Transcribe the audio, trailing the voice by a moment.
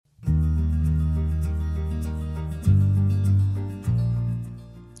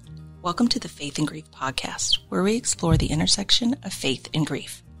Welcome to the Faith and Grief podcast, where we explore the intersection of faith and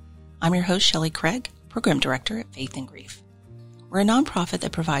grief. I'm your host, Shelley Craig, Program Director at Faith and Grief. We're a nonprofit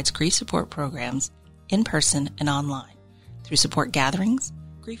that provides grief support programs in person and online through support gatherings,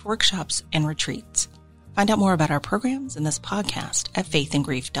 grief workshops, and retreats. Find out more about our programs in this podcast at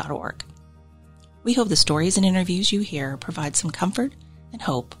faithandgrief.org. We hope the stories and interviews you hear provide some comfort and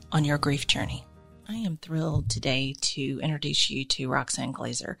hope on your grief journey. I am thrilled today to introduce you to Roxanne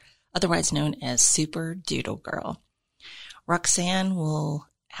Glazer, otherwise known as Super Doodle Girl. Roxanne will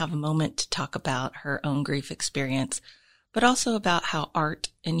have a moment to talk about her own grief experience, but also about how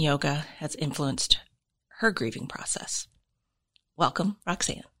art and yoga has influenced her grieving process. Welcome,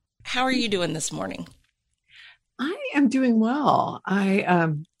 Roxanne. How are you doing this morning? I am doing well.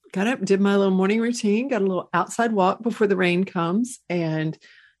 I got up, did my little morning routine, got a little outside walk before the rain comes, and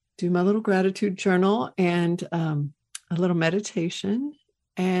do my little gratitude journal and a little meditation.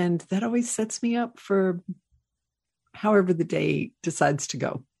 And that always sets me up for however the day decides to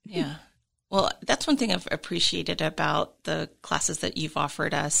go. Yeah. Well, that's one thing I've appreciated about the classes that you've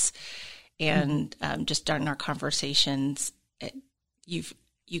offered us and just during our conversations. You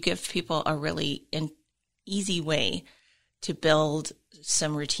give people a really easy way to build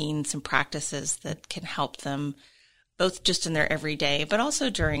some routines, some practices that can help them both just in their everyday, but also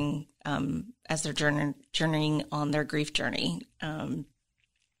during as they're journeying on their grief journey.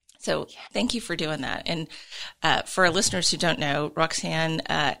 So thank you for doing that. And for our listeners who don't know, Roxanne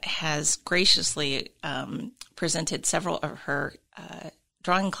has graciously presented several of her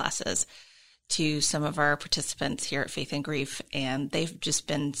drawing classes to some of our participants here at Faith and Grief, and they've just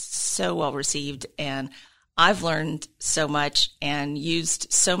been so well received. And I've learned so much and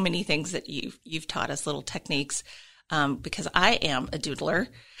used so many things that you've taught us, little techniques, because I am a doodler,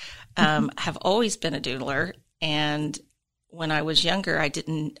 have always been a doodler, and when I was younger, I'd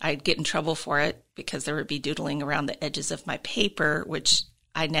get in trouble for it because there would be doodling around the edges of my paper, which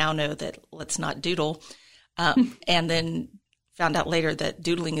I now know that let's not doodle. And then found out later that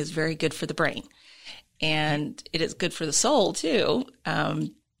doodling is very good for the brain and it is good for the soul too.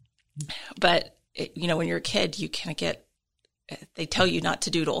 But when you're a kid, you kind of they tell you not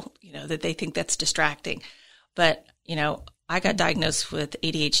to doodle, that they think that's distracting. But, I got diagnosed with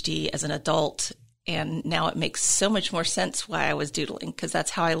ADHD as an adult. And now it makes so much more sense why I was doodling, because that's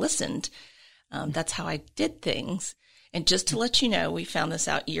how I listened. That's how I did things. And just to let you know, we found this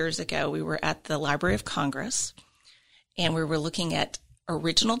out years ago. We were at the Library of Congress, and we were looking at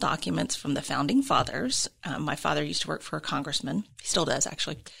original documents from the founding fathers. My father used to work for a congressman. He still does,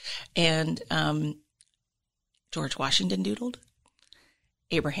 actually. And George Washington doodled.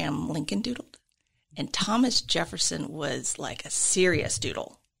 Abraham Lincoln doodled. And Thomas Jefferson was like a serious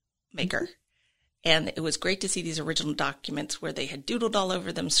doodle maker. And it was great to see these original documents where they had doodled all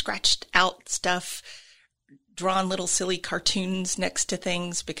over them, scratched out stuff, drawn little silly cartoons next to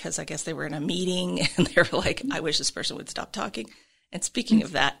things because I guess they were in a meeting and they were like, I wish this person would stop talking. And speaking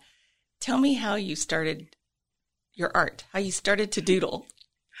of that, tell me how you started your art, how you started to doodle.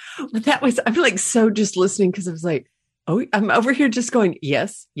 Well, I'm like so just listening because I was like, oh, I'm over here just going,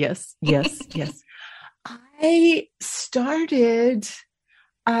 yes, yes, yes, yes. I started...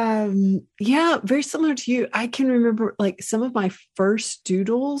 very similar to you. I can remember like some of my first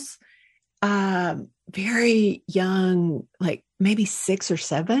doodles, very young, like maybe 6 or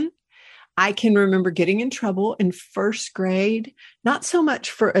 7. I can remember getting in trouble in first grade, not so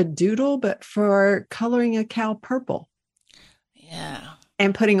much for a doodle, but for coloring a cow purple. Yeah.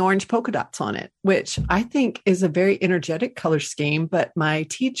 And putting orange polka dots on it, which I think is a very energetic color scheme, but my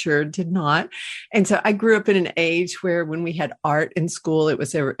teacher did not. And so I grew up in an age where when we had art in school,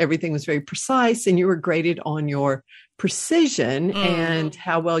 everything was very precise and you were graded on your precision and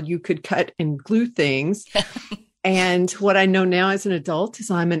how well you could cut and glue things. And what I know now as an adult is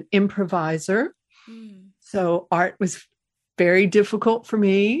I'm an improviser. So art was very difficult for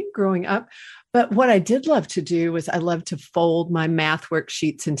me growing up. But what I did love to do was I loved to fold my math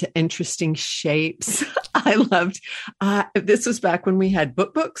worksheets into interesting shapes. I loved, this was back when we had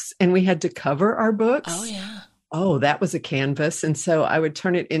books and we had to cover our books. Oh, yeah. Oh, that was a canvas. And so I would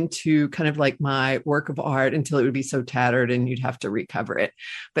turn it into kind of like my work of art until it would be so tattered and you'd have to recover it.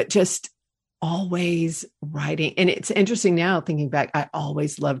 But just always writing. And it's interesting now thinking back, I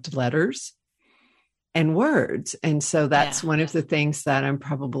always loved letters and words. And so that's one of the things that I'm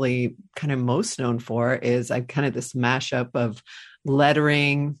probably kind of most known for is I'm kind of this mashup of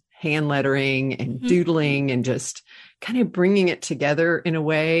lettering, hand lettering and doodling and just kind of bringing it together in a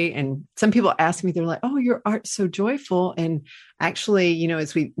way. And some people ask me, they're like, oh, your art's so joyful. And actually,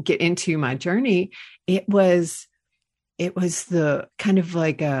 as we get into my journey, it was it was the kind of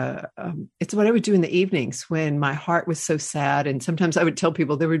like it's what I would do in the evenings when my heart was so sad. And sometimes I would tell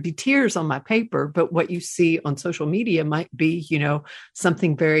people there would be tears on my paper, but what you see on social media might be,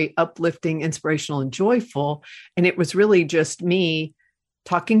 something very uplifting, inspirational, and joyful. And it was really just me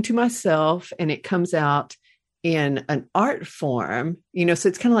talking to myself, and it comes out in an art form, so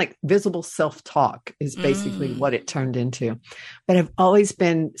it's kind of like visible self-talk is basically what it turned into. But I've always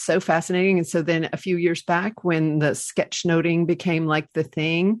been so fascinating. And so then a few years back when the sketchnoting became like the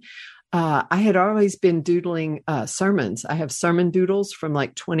thing, I had always been doodling sermons. I have sermon doodles from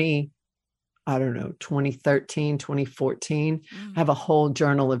like 2013, 2014. I have a whole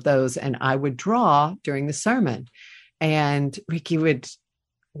journal of those, and I would draw during the sermon. And Ricky would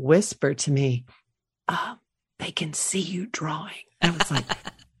whisper to me, they can see you drawing. I was like,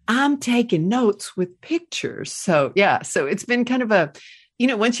 I'm taking notes with pictures. So so it's been kind of a,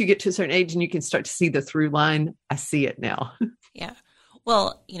 once you get to a certain age and you can start to see the through line, I see it now. Yeah.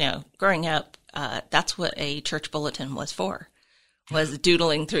 Well, growing up, that's what a church bulletin was was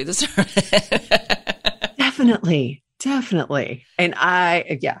doodling through the sermon. Definitely. And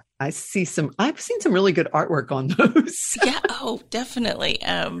I've seen some really good artwork on those. Yeah. Oh, definitely.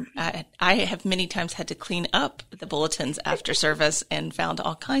 I have many times had to clean up the bulletins after service and found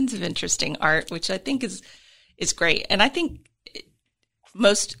all kinds of interesting art, which I think is great. And I think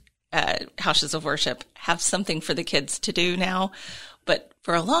most houses of worship have something for the kids to do now. But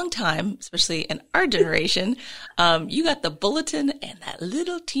for a long time, especially in our generation, you got the bulletin and that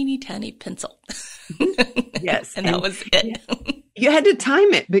little teeny tiny pencil. Yes. and that was it. You had to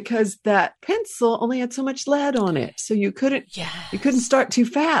time it because that pencil only had so much lead on it. So you couldn't start too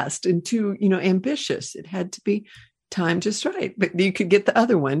fast and too, ambitious. It had to be timed just right. But you could get the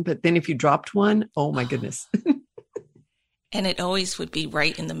other one. But then if you dropped one, oh my goodness. And it always would be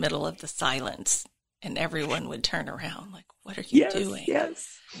right in the middle of the silence. And everyone would turn around like, what are you doing? Yes.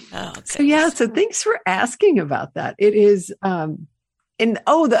 Oh, okay. So thanks for asking about that. It is, the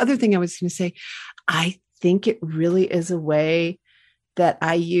other thing I was going to say, I think it really is a way that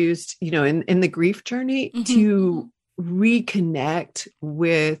I used, in the grief journey to reconnect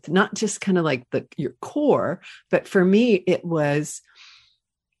with not just kind of like your core, but for me, it was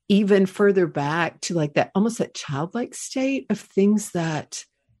even further back to like that, almost that childlike state of things that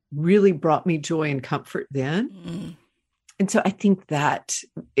really brought me joy and comfort then. And so I think that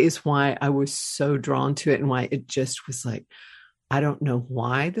is why I was so drawn to it and why it just was like, I don't know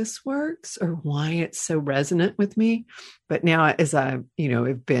why this works or why it's so resonant with me. But now as I,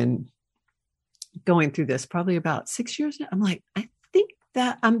 have been going through this probably about 6 years now, I'm like, I think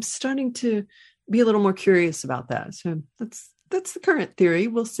that I'm starting to be a little more curious about that. So that's the current theory.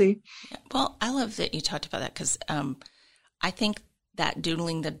 We'll see. Yeah, well, I love that you talked about that because I think that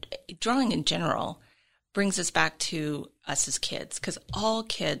doodling, the drawing in general, brings us back to us as kids, because all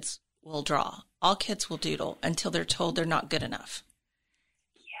kids will draw. All kids will doodle until they're told they're not good enough.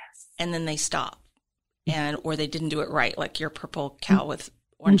 Yes. And then they stop or they didn't do it right, like your purple cow with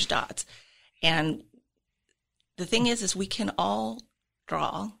orange dots. And the thing is we can all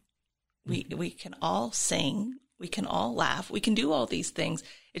draw. We can all sing. We can all laugh. We can do all these things.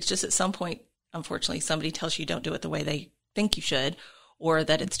 It's just at some point, unfortunately, somebody tells you don't do it the way they think you should, or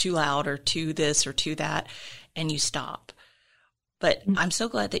that it's too loud or too this or too that, and you stop. But I'm so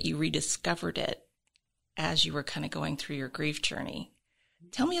glad that you rediscovered it as you were kind of going through your grief journey.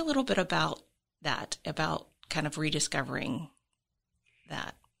 Tell me a little bit about that, about kind of rediscovering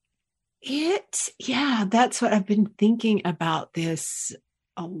that. That's what I've been thinking about this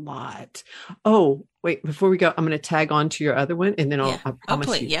a lot. Oh, wait, before we go, I'm going to tag on to your other one, and then I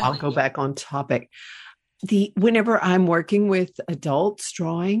promise I'll go back on topic. Whenever I'm working with adults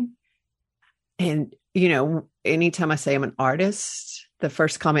drawing, and, anytime I say I'm an artist, the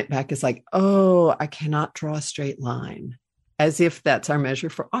first comment back is like, oh, I cannot draw a straight line, as if that's our measure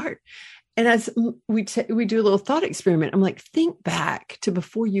for art. And as we do a little thought experiment, I'm like, think back to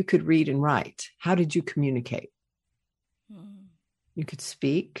before you could read and write. How did you communicate? You could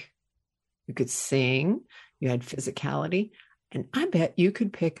speak, you could sing, you had physicality, and I bet you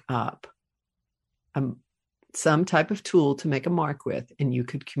could pick up some type of tool to make a mark with, and you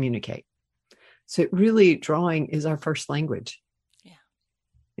could communicate. So drawing is our first language. Yeah.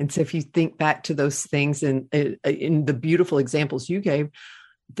 And so if you think back to those things in the beautiful examples you gave,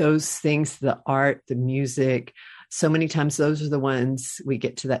 those things, the art, the music, so many times those are the ones we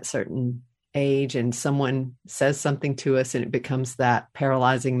get to that certain age and someone says something to us and it becomes that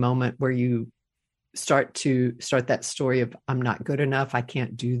paralyzing moment where you start that story of, I'm not good enough. I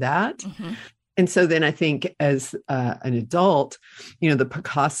can't do that. And so then I think as an adult, the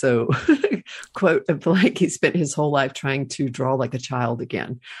Picasso quote of like, he spent his whole life trying to draw like a child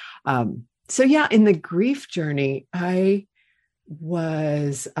again. So yeah, in the grief journey, I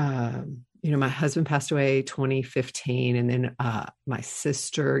was, my husband passed away 2015, and then my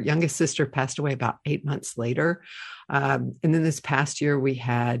youngest sister passed away about 8 months later. And then this past year we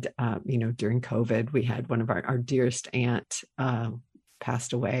had, during COVID, we had one of our dearest aunt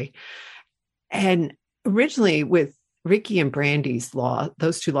passed away. And originally with Ricky and Brandy's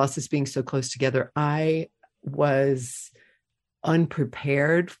those two losses being so close together, I was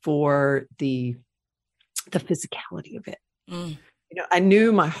unprepared for the physicality of it. I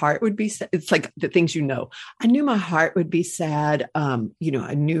knew my heart would be sad. It's like the things, I knew my heart would be sad. I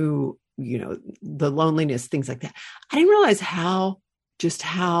knew, the loneliness, things like that. I didn't realize how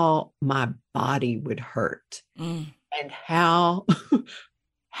my body would hurt and how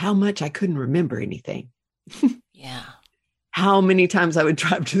much I couldn't remember anything. Yeah. How many times I would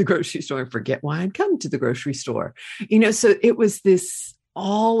drive to the grocery store and forget why I'd come to the grocery store. So it was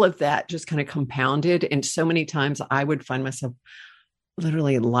all of that just kind of compounded. And so many times I would find myself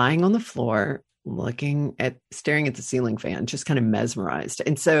literally lying on the floor, staring at the ceiling fan, just kind of mesmerized.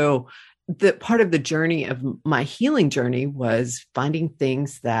 And so the part of the journey of my healing journey was finding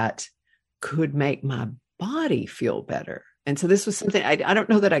things that could make my body feel better. And so this was something I don't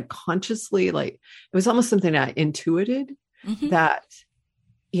know that I consciously, it was almost something I intuited that,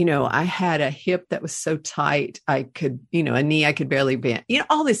 I had a hip that was so tight, I could, a knee I could barely bend,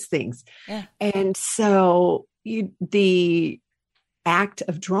 all these things. Yeah. And so the act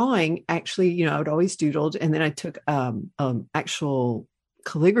of drawing, actually, I would always doodled. And then I took actual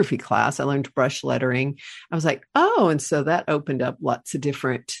calligraphy class. I learned brush lettering. I was like, oh, and so that opened up lots of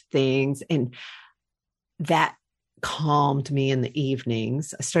different things. And that calmed me in the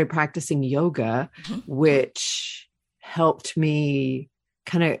evenings. I started practicing yoga, which helped me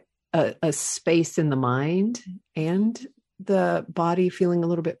kind of a space in the mind and the body feeling a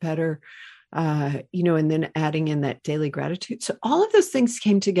little bit better, and then adding in that daily gratitude. So all of those things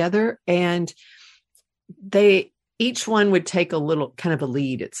came together, and each one would take a little kind of a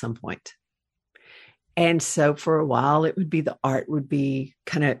lead at some point. And so for a while, it would be the art would be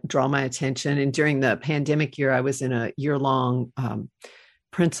kind of draw my attention. And during the pandemic year, I was in a year-long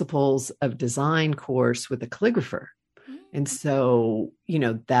principles of design course with a calligrapher. And so,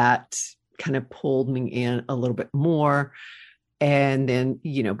 that kind of pulled me in a little bit more. And then,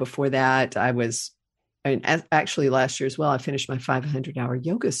 before that, actually last year as well, I finished my 500-hour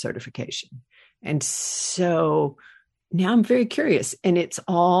yoga certification. And so now I'm very curious, and it's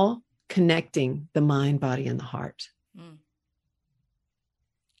all connecting the mind, body, and the heart. Yeah.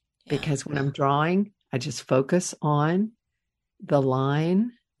 Because when I'm drawing, I just focus on the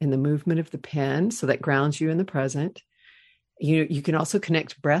line and the movement of the pen. So that grounds you in the present. You can also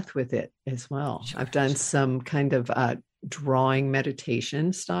connect breath with it as well. Sure, I've done some kind of drawing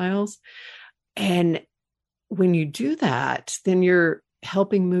meditation styles. And when you do that, then you're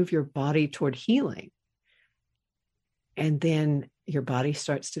helping move your body toward healing. And then your body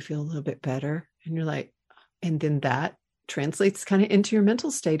starts to feel a little bit better. And you're like, and then that translates kind of into your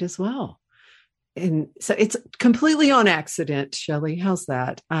mental state as well. And so it's completely on accident, Shelley. How's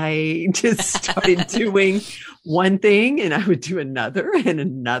that? I just started doing one thing, and I would do another and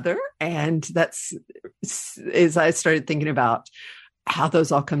another. And that's as I started thinking about how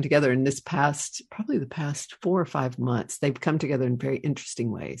those all come together in probably the past 4 or 5 months, they've come together in very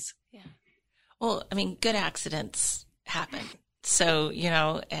interesting ways. Yeah. Well, I mean, good accidents happen. So,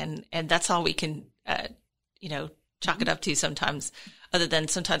 and that's all we can, chalk it up to sometimes. Other than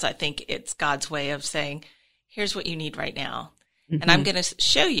sometimes I think it's God's way of saying, here's what you need right now. Mm-hmm. And I'm going to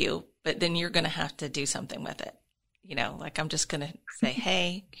show you, but then you're going to have to do something with it. I'm just going to say,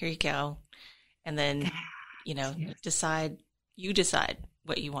 hey, here you go. And then, decide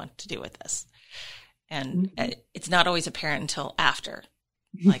what you want to do with this. And it's not always apparent until after.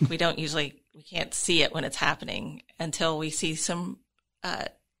 Like we can't see it when it's happening until we see some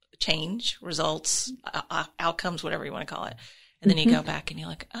change, results, outcomes, whatever you want to call it. And then you go back and you're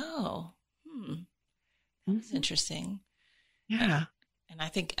like, oh, that's interesting. Yeah. And I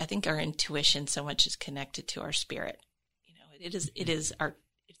think our intuition so much is connected to our spirit. It's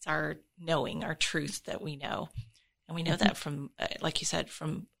our knowing, our truth that we know. And we know that from, like you said,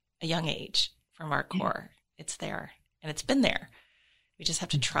 from a young age, from our core. It's there and it's been there. We just have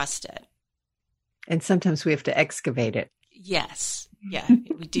to trust it. And sometimes we have to excavate it. Yes. Yeah.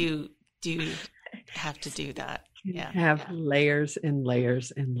 We do have to do that. Yeah. Have layers and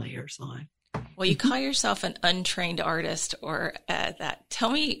layers and layers on. Well, you call yourself an untrained artist or that.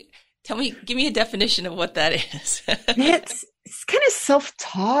 Tell me Give me a definition of what that is. It's kind of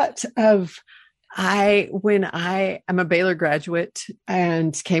self-taught I'm a Baylor graduate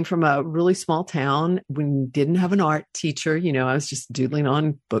and came from a really small town. We didn't have an art teacher. I was just doodling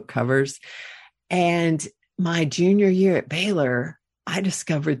on book covers. And my junior year at Baylor, I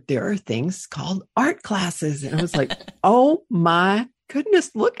discovered there are things called art classes. And I was like, oh my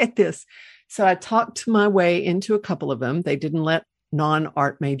goodness, look at this. So I talked my way into a couple of them. They didn't let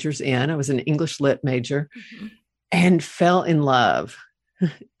non-art majors in. I was an English lit major and fell in love.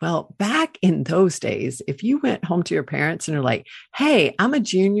 Well, back in those days, if you went home to your parents and are like, hey, I'm a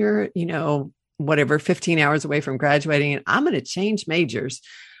junior, 15 hours away from graduating, and I'm going to change majors.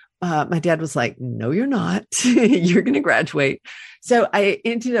 My dad was like, no, you're not. You're going to graduate. So I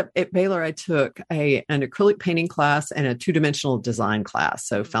ended up at Baylor. I took an acrylic painting class and a two-dimensional design class.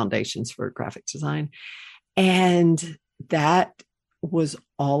 So foundations for graphic design. And that was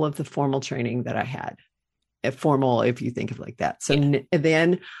all of the formal training that I had. Formal, if you think of it like that. So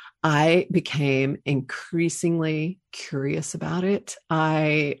then I became increasingly curious about it.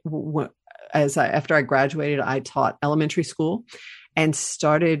 After I graduated, I taught elementary school and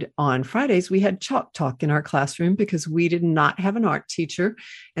started on Fridays. We had chalk talk in our classroom because we did not have an art teacher.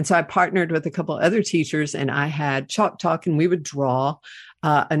 And so I partnered with a couple other teachers and I had chalk talk and we would draw.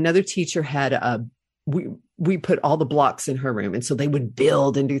 Another teacher had we put all the blocks in her room. And so they would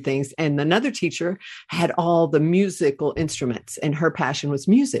build and do things. And another teacher had all the musical instruments and her passion was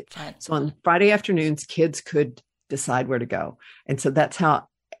music. Fun. So on Friday afternoons, kids could decide where to go. And so that's how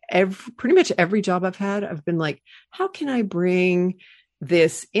pretty much every job I've had, I've been like, how can I bring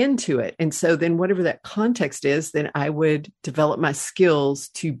this into it? And so then whatever that context is, then I would develop my skills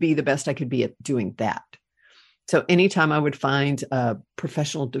to be the best I could be at doing that. So anytime I would find a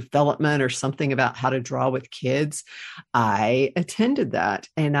professional development or something about how to draw with kids, I attended that.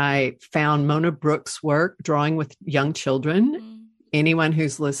 And I found Mona Brooks' work, Drawing with Young Children. Anyone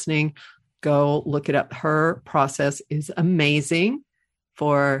who's listening, go look it up. Her process is amazing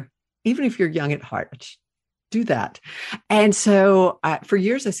even if you're young at heart, do that. And so for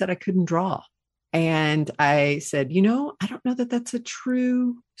years, I said I couldn't draw. And I said, I don't know that that's a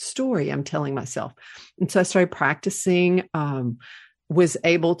true story I'm telling myself. And so I started practicing, was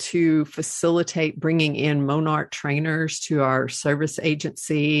able to facilitate bringing in Monart trainers to our service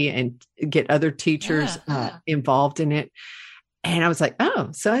agency and get other teachers involved in it. And I was like, oh,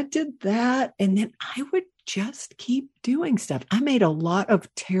 so I did that. And then I would just keep doing stuff. I made a lot of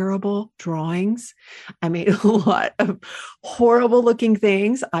terrible drawings. I made a lot of horrible looking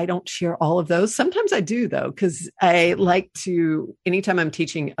things. I don't share all of those. Sometimes I do though, because I like to, anytime I'm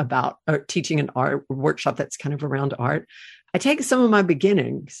teaching an art workshop that's kind of around art, I take some of my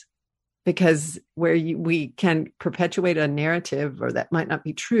beginnings because where we can perpetuate a narrative or that might not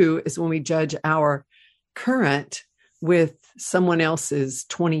be true is when we judge our current with someone else's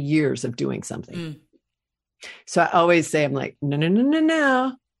 20 years of doing something. So I always say, I'm like,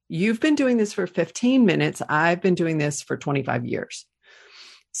 no. You've been doing this for 15 minutes. I've been doing this for 25 years.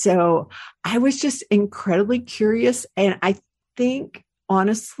 So I was just incredibly curious. And I think,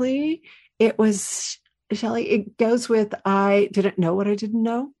 honestly, it was, Shelley, it goes with, I didn't know what I didn't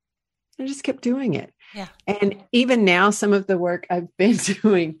know. I just kept doing it. Yeah. And even now, some of the work I've been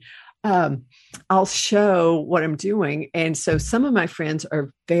doing, I'll show what I'm doing. And so some of my friends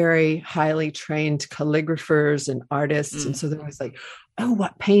are very highly trained calligraphers and artists. And so they're always like, oh,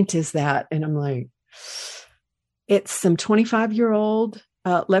 what paint is that? And I'm like, it's some 25-year-old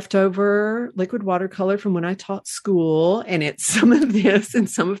leftover liquid watercolor from when I taught school. And it's some of this and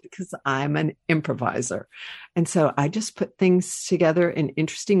some of, because I'm an improviser. And so I just put things together in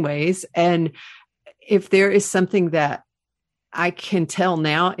interesting ways. And if there is something that I can tell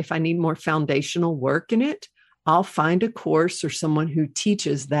now, if I need more foundational work in it, I'll find a course or someone who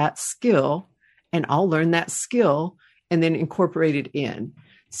teaches that skill and I'll learn that skill and then incorporate it in.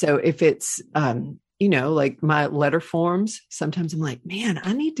 So if it's, like my letter forms, sometimes I'm like, man,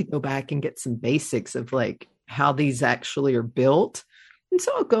 I need to go back and get some basics of like how these actually are built. And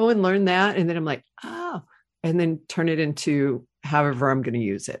so I'll go and learn that. And then I'm like, oh, and then turn it into however I'm going to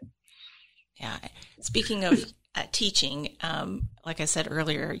use it. Yeah. Speaking of teaching, like I said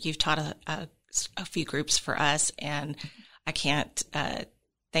earlier, you've taught a few groups for us, and I can't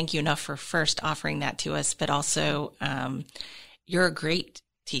thank you enough for first offering that to us, but also you're a great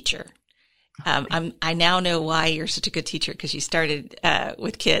teacher. I now know why you're such a good teacher, because you started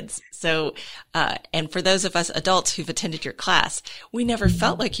with kids. So, and for those of us adults who've attended your class, we never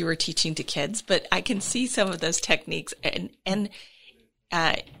felt like you were teaching to kids, but I can see some of those techniques and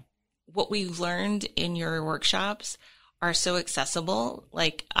what we've learned in your workshops are so accessible.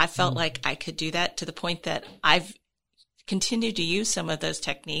 Like I felt like I could do that to the point that I've continued to use some of those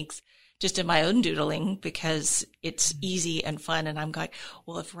techniques just in my own doodling because it's easy and fun. And I'm like,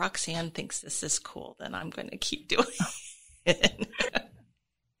 well, if Roxanne thinks this is cool, then I'm going to keep doing it.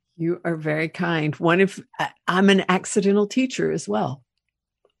 You are very kind. I'm an accidental teacher as well.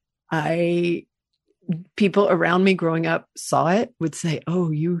 People around me growing up saw it, would say,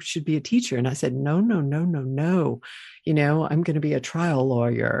 "Oh, you should be a teacher." And I said, no. I'm going to be a trial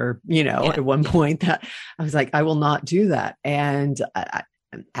lawyer, at one point that I was like, I will not do that. And I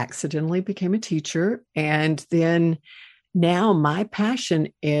accidentally became a teacher. And then now my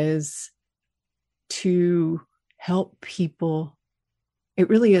passion is to help people. It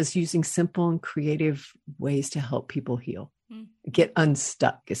really is using simple and creative ways to help people heal. Get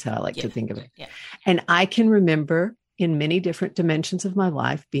unstuck is how I like to think of it. Yeah. And I can remember in many different dimensions of my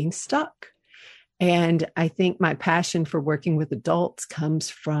life being stuck. And I think my passion for working with adults comes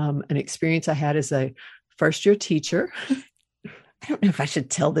from an experience I had as a first-year teacher. I don't know if I should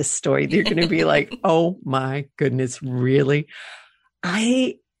tell this story. You're going to be like, oh my goodness, really?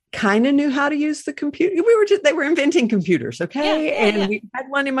 I kind of knew how to use the computer. They were inventing computers. Okay. We had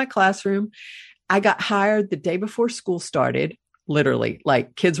one in my classroom. I got hired the day before school started, literally,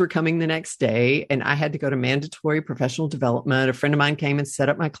 like kids were coming the next day and I had to go to mandatory professional development. A friend of mine came and set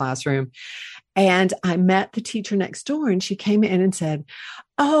up my classroom and I met the teacher next door and she came in and said,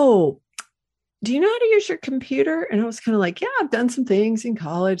 "Oh, do you know how to use your computer?" And I was kind of like, "Yeah, I've done some things in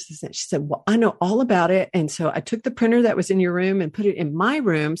college." She said, "Well, I know all about it." And so I took the printer that was in your room and put it in my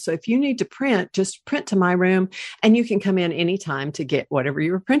room. So if you need to print, just print to my room and you can come in anytime to get whatever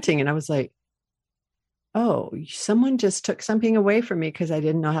you were printing. And I was like, oh, someone just took something away from me because I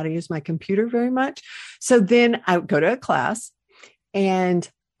didn't know how to use my computer very much. So then I would go to a class and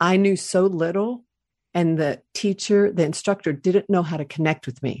I knew so little. And the instructor didn't know how to connect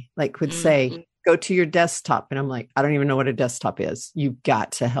with me, like would say, "Go to your desktop." And I'm like, I don't even know what a desktop is. You've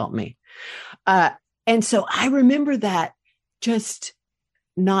got to help me. And so I remember that just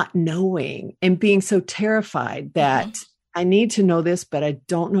not knowing and being so terrified that I need to know this, but I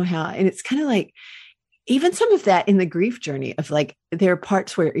don't know how. And it's kind of like, even some of that in the grief journey of like, there are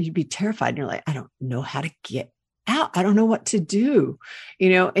parts where you'd be terrified and you're like, I don't know how to get out. I don't know what to do,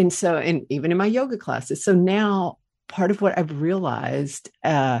 And so, and even in my yoga classes. So now part of what I've realized,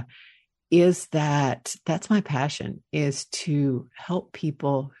 is that's my passion, is to help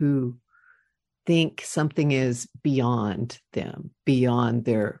people who think something is beyond them, beyond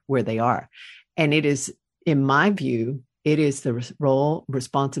where they are. And it is, in my view, it is the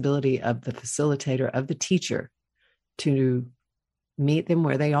responsibility of the facilitator, of the teacher, to meet them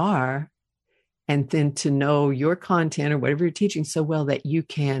where they are and then to know your content or whatever you're teaching so well that you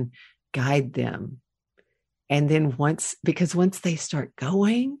can guide them. And then once they start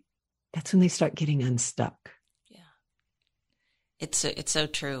going, that's when they start getting unstuck. Yeah. It's so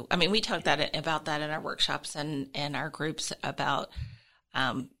true. I mean, we talked about that in our workshops and our groups about,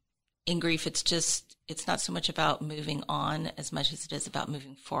 in grief, it's not so much about moving on as much as it is about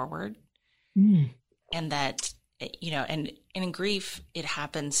moving forward. And that, and in grief, it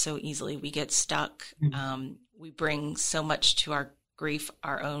happens so easily. We get stuck. We bring so much to our grief,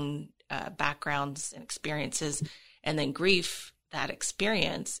 our own backgrounds and experiences. And then grief, that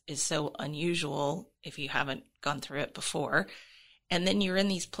experience is so unusual if you haven't gone through it before. And then you're in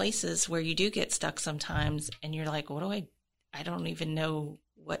these places where you do get stuck sometimes and you're like, I don't even know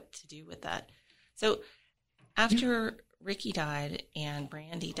what to do with that. So after Ricky died and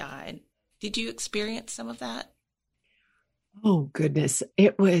Brandy died, did you experience some of that? Oh goodness.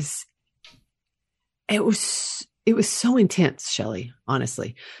 It was so intense, Shelley,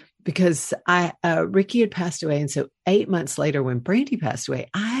 honestly, because Ricky had passed away. And so 8 months later, when Brandy passed away,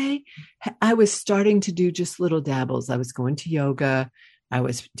 I was starting to do just little dabbles. I was going to yoga. I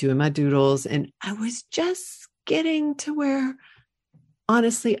was doing my doodles and I was just getting to where,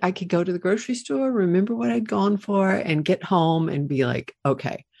 honestly, I could go to the grocery store, remember what I'd gone for, and get home and be like,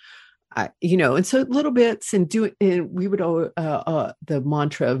 okay, and so little bits and we would, the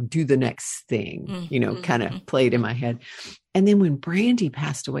mantra of do the next thing, kind of played in my head. And then when Brandy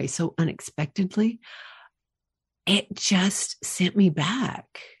passed away so unexpectedly, it just sent me back.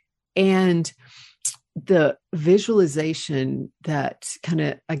 And the visualization that kind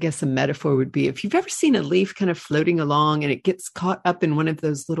of, I guess a metaphor would be, if you've ever seen a leaf kind of floating along and it gets caught up in one of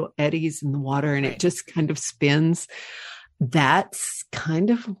those little eddies in the water and it just kind of spins, that's kind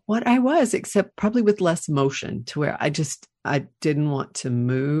of what I was, except probably with less motion, to where I didn't want to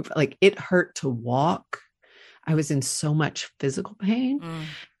move. Like it hurt to walk. I was in so much physical pain.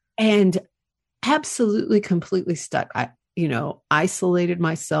 And absolutely completely stuck. I, isolated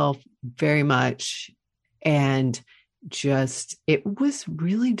myself very much, and just, it was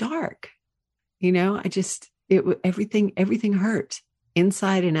really dark. Everything hurt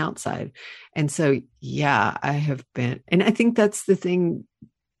inside and outside. And so, yeah, I have been, and I think that's the thing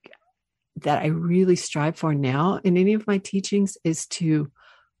that I really strive for now in any of my teachings, is to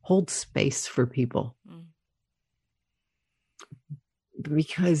hold space for people.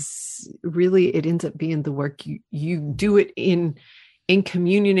 Because really it ends up being the work you do it in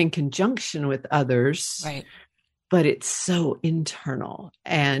communion, in conjunction with others. Right. But it's so internal.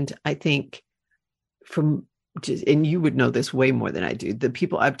 And I think and you would know this way more than I do, the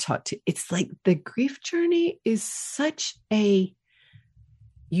people I've taught to, it's like the grief journey is such a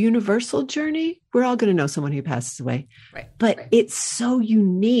universal journey. We're all going to know someone who passes away, right? But it's so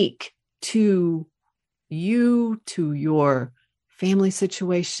unique to you, to your family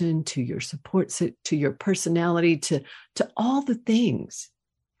situation, to your support, to your personality, to all the things.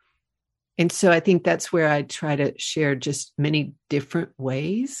 And so I think that's where I try to share just many different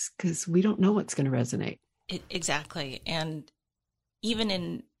ways, because we don't know what's going to resonate. Exactly. And even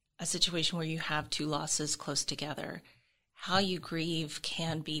in a situation where you have two losses close together, how you grieve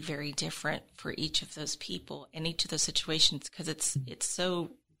can be very different for each of those people in each of those situations, because it's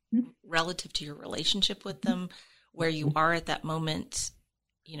so relative to your relationship with them, where you are at that moment.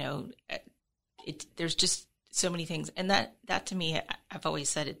 There's just so many things. And that to me, I've always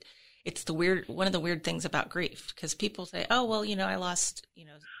said it, it's one of the weird things about grief, because people say, oh, well, I lost,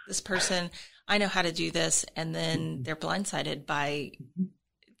 this person, I know how to do this. And then they're blindsided by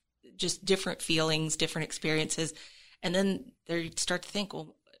just different feelings, different experiences. And then they start to think,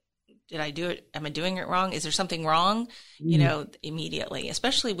 well, did I do it? Am I doing it wrong? Is there something wrong? Immediately,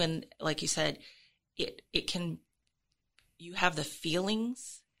 especially when, like you said, it can, you have the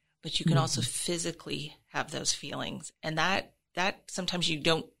feelings, but you can also physically have those feelings. And that sometimes you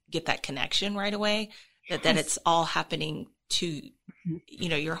don't get that connection right away, that it's all happening to,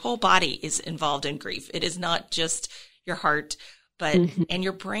 your whole body is involved in grief. It is not just your heart, but, and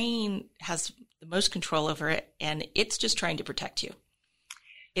your brain has the most control over it. And it's just trying to protect you.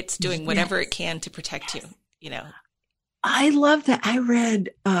 It's doing whatever it can to protect you, I love that. I read,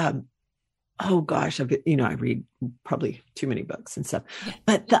 oh gosh, I read probably too many books and stuff,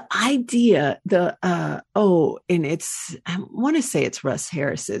 but the idea, and I want to say it's Russ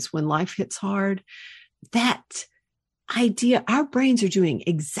Harris's When Life Hits Hard, that idea, our brains are doing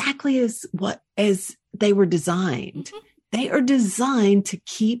exactly as they were designed. They are designed to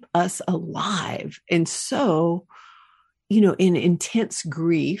keep us alive. And so, in intense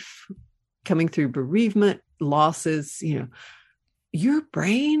grief, coming through bereavement, losses, your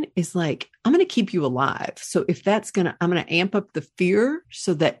brain is like, I'm going to keep you alive. So if I'm going to amp up the fear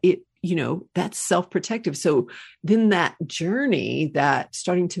so that it, that's self-protective. So then that journey, that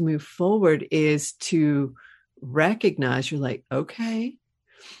starting to move forward, is to recognize, you're like, okay,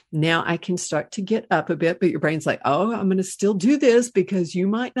 now I can start to get up a bit, but your brain's like, oh, I'm going to still do this because you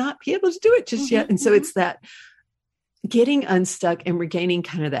might not be able to do it just yet. And so it's that getting unstuck and regaining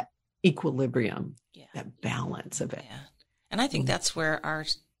kind of that equilibrium, that balance of it. Yeah. And I think that's where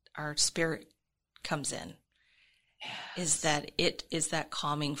our spirit comes in, is that it is that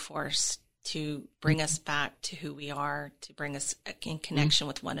calming force to bring us back to who we are, to bring us in connection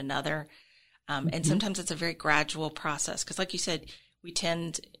with one another. And sometimes it's a very gradual process, because like you said,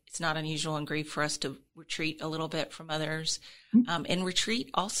 it's not unusual in grief for us to retreat a little bit from others, and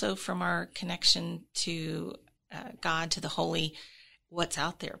retreat also from our connection to God, to the holy, what's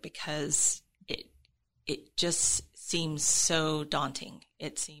out there, because it just seems so daunting.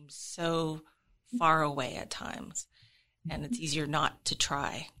 It seems so far away at times, and it's easier not to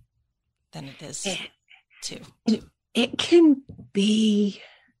try than it is to. It can be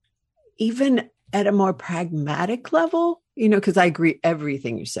even at a more pragmatic level, because I agree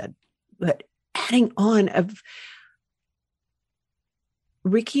everything you said, but adding on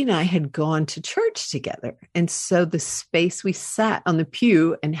Ricky and I had gone to church together. And so the space we sat on the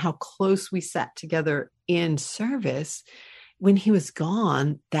pew and how close we sat together in service, when he was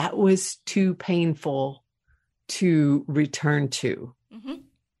gone, that was too painful to return to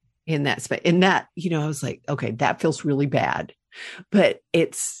in that space. And that, I was like, okay, that feels really bad, but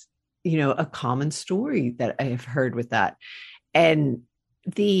it's, a common story that I have heard with that. And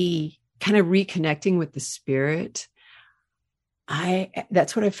the kind of reconnecting with the spirit,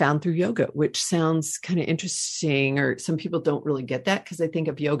 that's what I found through yoga, which sounds kind of interesting, or some people don't really get that, because I think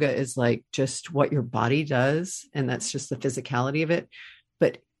of yoga as like just what your body does, and that's just the physicality of it.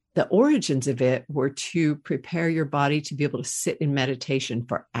 But the origins of it were to prepare your body to be able to sit in meditation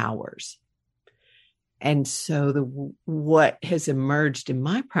for hours. And so what has emerged in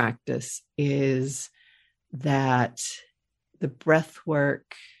my practice is that the breath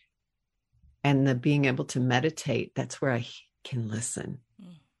work and the being able to meditate, that's where I can listen.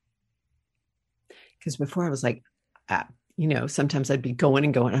 Because before I was like, sometimes I'd be going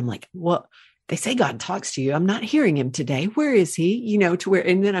and going. I'm like, well, they say God talks to you. I'm not hearing him today. Where is he?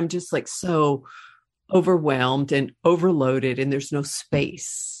 And then I'm just like so overwhelmed and overloaded, and there's no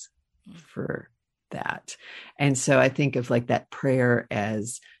space for that. And so I think of like that prayer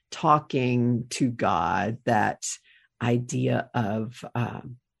as talking to God, that idea of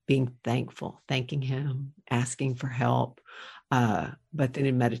being thankful, thanking him, asking for help, but then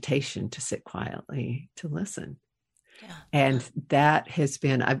in meditation to sit quietly, to listen. Yeah. And that has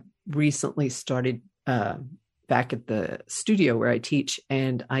been, I've recently started back at the studio where I teach,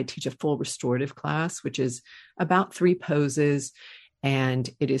 and I teach a full restorative class, which is about 3 poses. And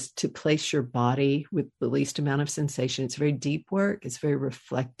it is to place your body with the least amount of sensation. It's very deep work. It's very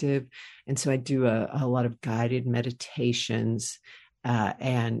reflective. And so I do a lot of guided meditations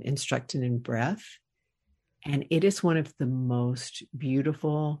and instructing in breath. And it is one of the most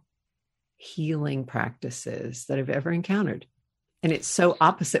beautiful healing practices that I've ever encountered. And it's so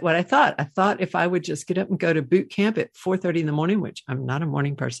opposite what I thought. I thought if I would just get up and go to boot camp at 4:30 in the morning, which I'm not a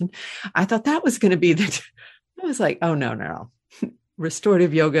morning person, I thought that was going to be I was like, oh, no.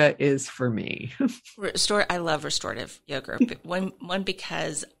 Restorative yoga is for me. I love restorative yoga. One,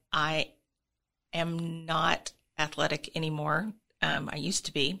 because I am not athletic anymore. I used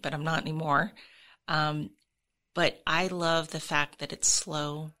to be, but I'm not anymore. But I love the fact that it's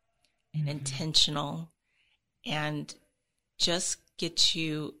slow and intentional and just gets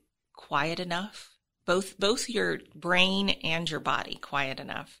you quiet enough, both your brain and your body quiet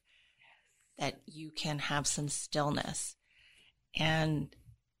enough that you can have some stillness. And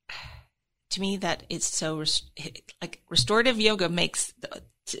to me, that is so like restorative yoga makes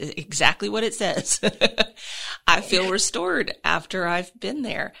exactly what it says. I feel restored after I've been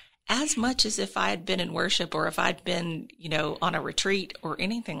there, as much as if I had been in worship or if I'd been, on a retreat or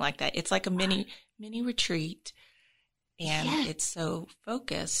anything like that. It's like a mini retreat, and it's so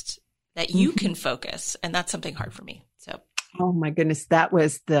focused that you can focus, and that's something hard for me. So, oh my goodness, that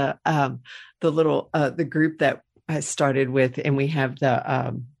was the little the group that I started with, and we have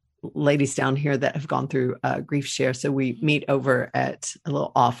the ladies down here that have gone through Grief Share. So we meet over at a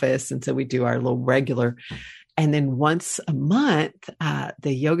little office, and so we do our little regular. And then once a month,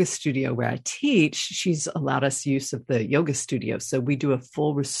 the yoga studio where I teach, she's allowed us use of the yoga studio. So we do a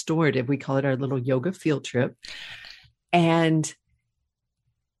full restorative. We call it our little yoga field trip. And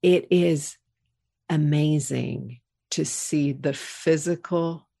it is amazing to see the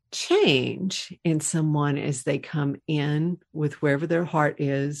physical change in someone as they come in with wherever their heart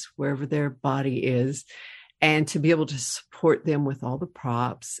is, wherever their body is, and to be able to support them with all the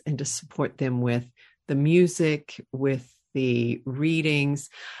props and to support them with the music, with the readings.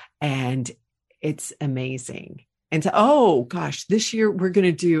 And it's amazing. And so, oh gosh, this year we're going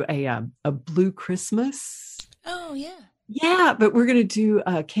to do a Blue Christmas. Oh yeah. Yeah. But we're going to do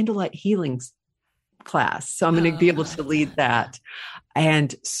a candlelight healings class. So I'm going to be able to lead that,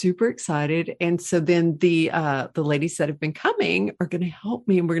 and super excited. And so then the ladies that have been coming are going to help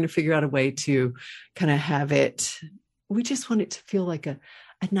me, and we're going to figure out a way to kind of have it. We just want it to feel like a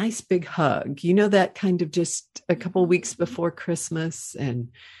nice big hug, that kind of just a couple of weeks before Christmas. And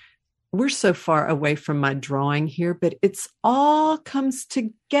we're so far away from my drawing here, but it's all comes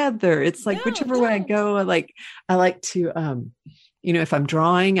together. It's like whichever way I go, I like to, if I'm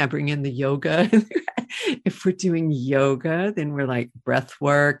drawing, I bring in the yoga. If we're doing yoga, then we're like breath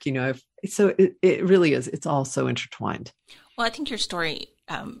work, so it really is. It's all so intertwined. Well, I think your story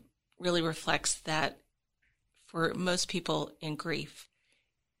really reflects that for most people in grief,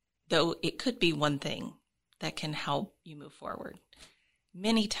 though it could be one thing that can help you move forward,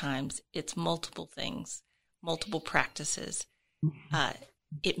 many times it's multiple things, multiple practices.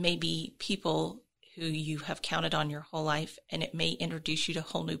 It may be people who you have counted on your whole life, and it may introduce you to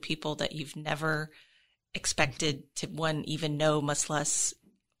whole new people that you've never expected to even know, much less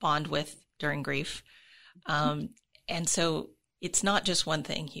bond with during grief. And so it's not just one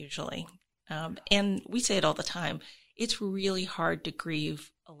thing usually. And we say it all the time. It's really hard to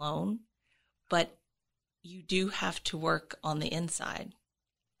grieve alone, but you do have to work on the inside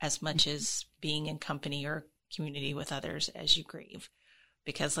as much as being in company or community with others as you grieve.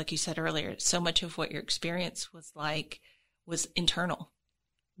 Because like you said earlier, so much of what your experience was internal,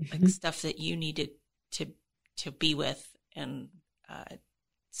 like stuff that you needed to be with and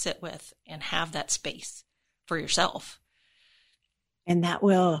sit with and have that space for yourself. And that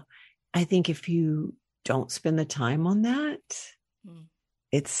will, I think if you don't spend the time on that,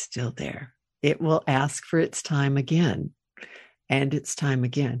 it's still there. It will ask for its time again and its time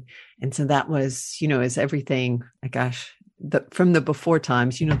again. And so that was, as everything, from the before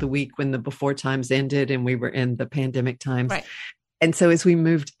times, the week when the before times ended and we were in the pandemic times. Right. And so as we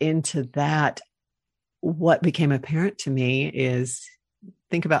moved into that, what became apparent to me is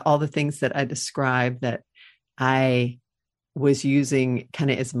think about all the things that I described that I was using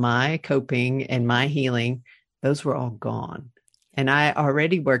kind of as my coping and my healing. Those were all gone. And I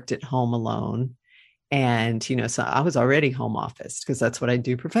already worked at home alone. And, so I was already home office because that's what I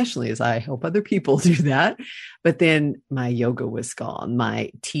do professionally is I help other people do that. But then my yoga was gone.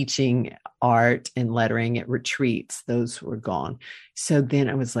 My teaching art and lettering at retreats, those were gone. So then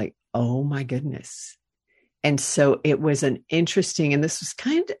I was like, oh my goodness. And so it was an interesting, and this was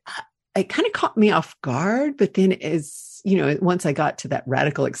it kind of caught me off guard. But then once I got to that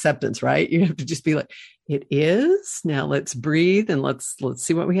radical acceptance, right, you have to just be like, it is. Now let's breathe and let's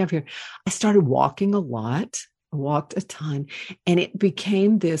see what we have here. I started walking a lot. I walked a ton, and it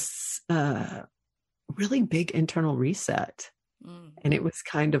became this really big internal reset. And it was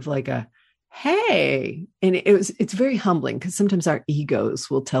kind of like hey, and it's very humbling because sometimes our egos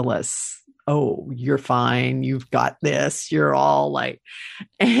will tell us, oh, you're fine. You've got this. You're all like,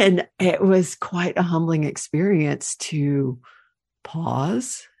 and it was quite a humbling experience to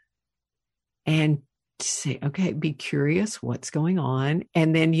pause and say, okay, be curious what's going on.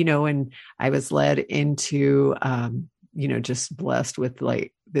 And then, and I was led into, just blessed with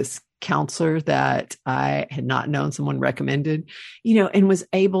like this counselor that I had not known, someone recommended, and was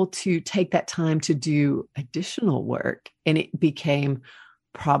able to take that time to do additional work. And it became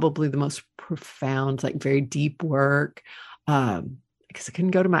probably the most profound, like very deep work. Because I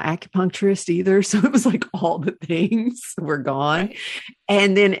couldn't go to my acupuncturist either. So it was like all the things were gone. Right.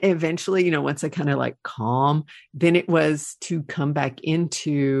 And then eventually, once I kind of like calm, then it was to come back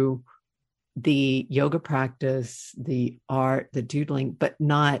into the yoga practice, the art, the doodling, but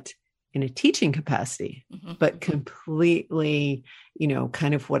not in a teaching capacity, but completely,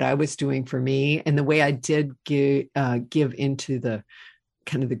 kind of what I was doing for me. And the way I did give into the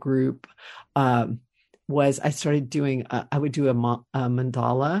kind of the group, was I started doing, I would do a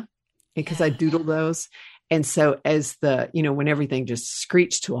mandala because I doodle those. And so as when everything just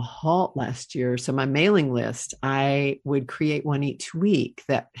screeched to a halt last year, so my mailing list, I would create one each week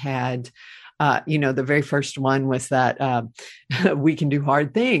that had, the very first one was that we can do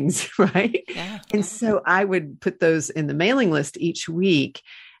hard things, right? Yeah. And so I would put those in the mailing list each week.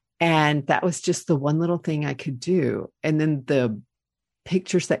 And that was just the one little thing I could do. And then the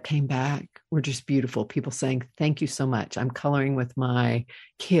pictures that came back were just beautiful. People saying, thank you so much. I'm coloring with my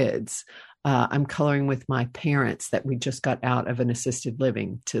kids. I'm coloring with my parents that we just got out of an assisted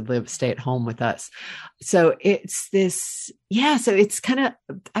living to stay at home with us. So it's this, so it's kind of,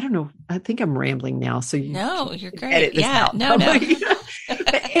 I don't know. I think I'm rambling now. So you're great. Yeah, no. But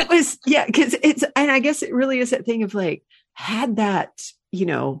it was, because and I guess it really is that thing of like, had that,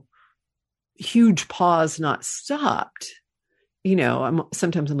 huge pause not stopped,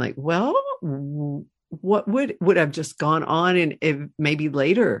 sometimes I'm like, well, what would have just gone on? And if maybe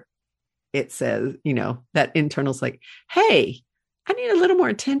later it says, that internal's like, hey, I need a little more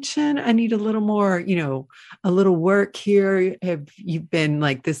attention. I need a little more, a little work here. Have you been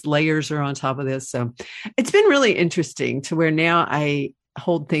like this layers are on top of this? So it's been really interesting to where now I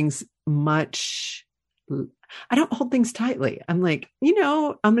hold things I don't hold things tightly. I'm like,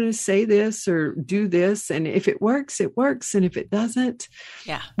 I'm going to say this or do this. And if it works, it works. And if it doesn't,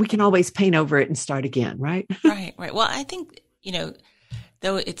 we can always paint over it and start again. Right. Right. Well, I think,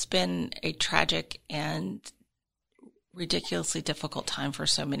 though it's been a tragic and ridiculously difficult time for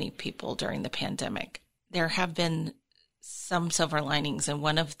so many people during the pandemic, there have been some silver linings. And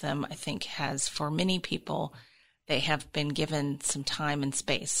one of them, I think, has for many people, they have been given some time and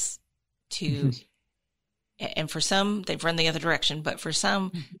space to and for some, they've run the other direction. But for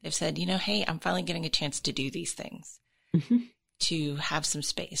some, they've said, hey, I'm finally getting a chance to do these things, to have some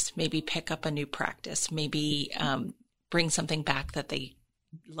space, maybe pick up a new practice, maybe bring something back that they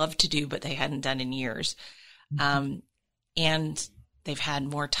love to do, but they hadn't done in years. And they've had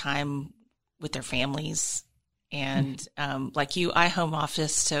more time with their families. And like you, I home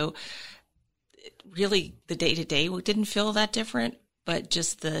office. So really the day-to-day didn't feel that different, but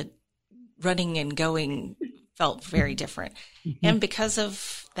just the running and going felt very different. And because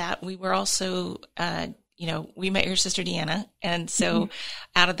of that, we were also, we met your sister, Deanna. And so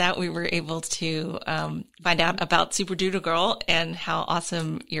out of that, we were able to find out about Super Doodle Girl and how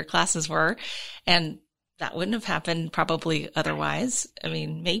awesome your classes were. And that wouldn't have happened probably otherwise. I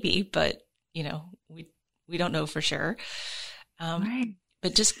mean, maybe, but, we We don't know for sure. Right.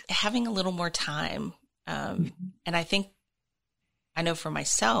 But just having a little more time. And I know for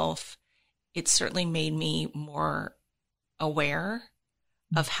myself, it certainly made me more aware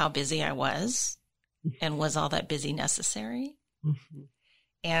of how busy I was, and was all that busy necessary? Mm-hmm.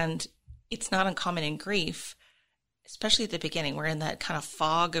 And it's not uncommon in grief, especially at the beginning. We're in that kind of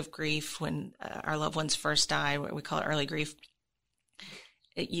fog of grief when our loved ones first die. We call it early grief.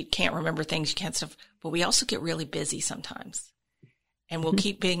 You can't remember things, you can't stuff, but we also get really busy sometimes. And we'll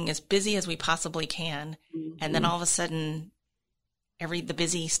keep being as busy as we possibly can. And then all of a sudden, the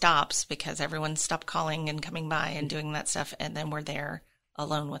busy stops because everyone stopped calling and coming by and doing that stuff. And then we're there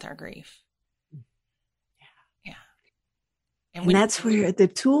alone with our grief. Yeah. And that's where the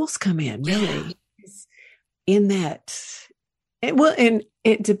tools come in, really. Yeah. In that, and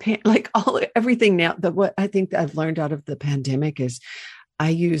it depends, like everything now, what I think that I've learned out of the pandemic is I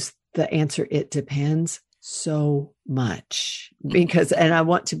use the answer, it depends, so much because, and I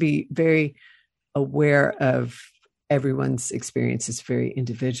want to be very aware of everyone's experience is very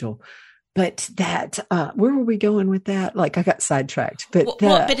individual, but that, where were we going with that? Like I got sidetracked, but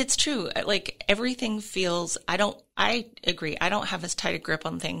but it's true. Like everything feels, I agree. I don't have as tight a grip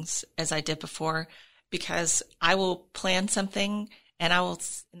on things as I did before because I will plan something and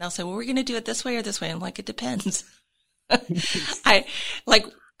they'll say, well, we're going to do it this way or this way. I'm like, it depends.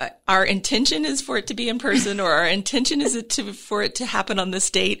 Our intention is for it to be in person, or our intention is for it to happen on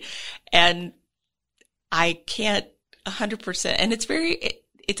this date. And I can't 100%. And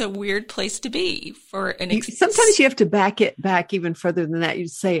it's a weird place to be for an sometimes you have to back it back even further than that. You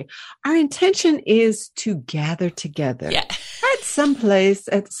say, our intention is to gather together at some place,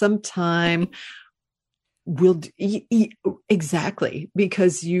 at some time. Exactly,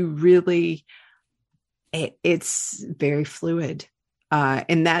 because you really, it's very fluid.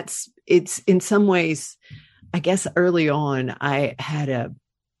 And it's in some ways, I guess early on, I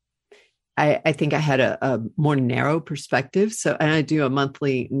think I had a more narrow perspective. So, and I do a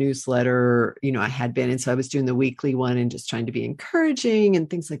monthly newsletter, I had been, and so I was doing the weekly one and just trying to be encouraging and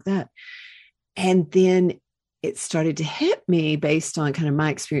things like that. And then it started to hit me based on kind of my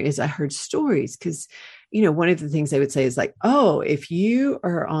experience. I heard stories because, one of the things they would say is like, oh, if you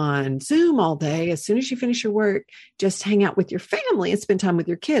are on Zoom all day, as soon as you finish your work, just hang out with your family and spend time with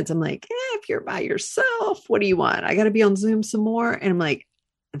your kids. I'm like, if you're by yourself, what do you want? I got to be on Zoom some more. And I'm like,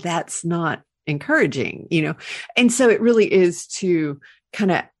 that's not encouraging, And so it really is to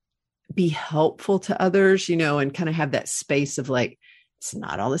kind of be helpful to others, and kind of have that space of like, it's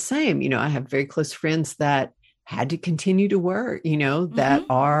not all the same. I have very close friends that had to continue to work, that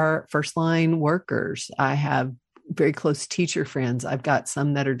are first line workers. I have very close teacher friends. I've got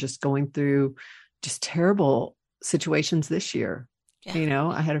some that are just going through just terrible situations this year. Yeah.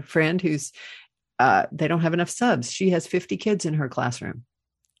 I had a friend who's, they don't have enough subs. She has 50 kids in her classroom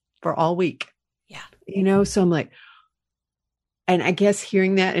for all week. Yeah. So I'm like, and I guess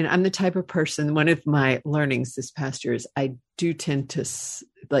hearing that, and I'm the type of person, one of my learnings this past year is I do tend to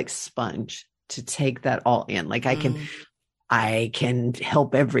like sponge to take that all in. Like I can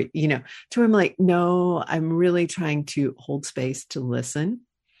help to where I'm like, no, I'm really trying to hold space to listen.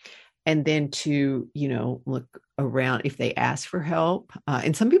 And then to, look around if they ask for help.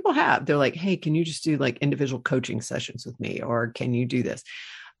 And some people they're like, hey, can you just do like individual coaching sessions with me? Or can you do this?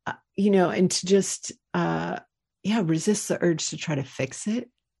 And to just, resist the urge to try to fix it.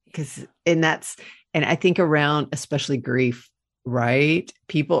 And I think around, especially grief, right?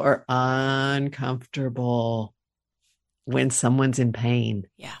 People are uncomfortable when someone's in pain.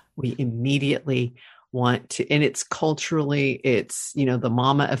 Yeah. We immediately want to, and it's culturally, it's, the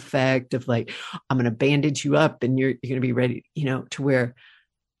mama effect of like, I'm going to bandage you up and you're going to be ready, to where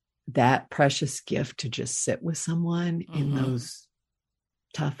that precious gift to just sit with someone in those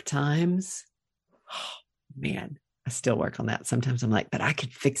tough times. Oh, man, I still work on that. Sometimes I'm like, but I can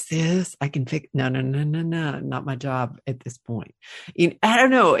fix this. No, not my job at this point. I don't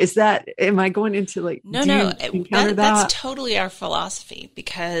know. Am I going into like, no, that's totally our philosophy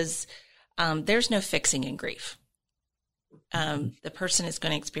because there's no fixing in grief. The person is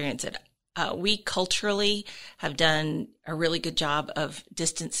going to experience it. We culturally have done a really good job of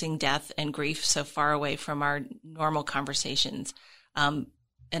distancing death and grief so far away from our normal conversations.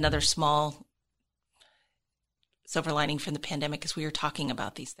 Another small silver lining from the pandemic is we are talking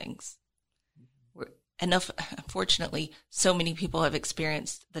about these things. Unfortunately, so many people have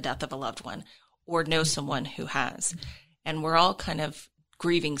experienced the death of a loved one or know someone who has. And we're all kind of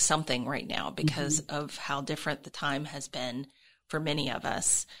grieving something right now because of how different the time has been for many of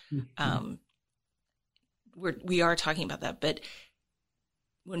us. We are talking about that, but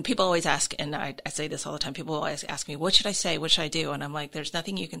when people always ask, and I say this all the time, people always ask me, what should I say? What should I do? And I'm like, there's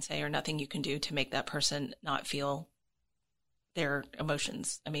nothing you can say or nothing you can do to make that person not feel their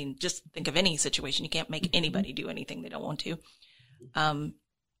emotions. I mean, just think of any situation. You can't make anybody do anything they don't want to.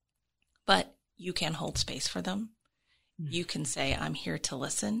 But you can hold space for them. You can say, I'm here to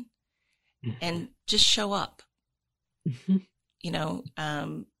listen, and just show up. You know,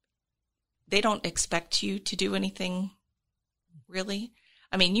 they don't expect you to do anything really.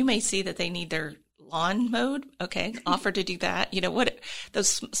 I mean, you may see that they need their lawn mowed. Okay. Offer to do that. You know, what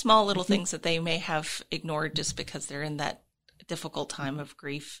those small little things that they may have ignored just because they're in that difficult time of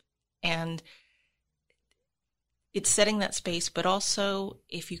grief. And it's setting that space, but also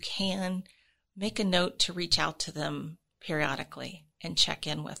if you can, make a note to reach out to them periodically and check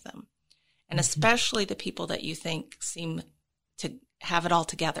in with them. And especially the people that you think seem to have it all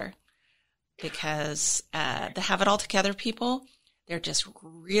together, because the have it all together people, they're just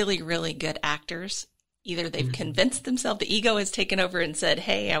really, really good actors. Either they've convinced themselves, the ego has taken over and said,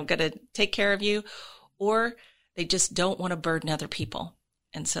 hey, I'm going to take care of you, or they just don't want to burden other people.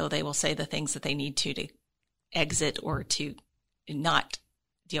 And so they will say the things that they need to exit or to not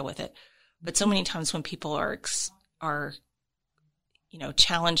deal with it. But so many times when people are, you know,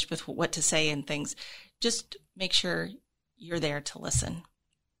 challenged with what to say and things, just make sure you're there to listen.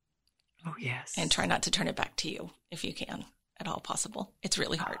 Oh, yes. And try not to turn it back to you if you can at all possible. It's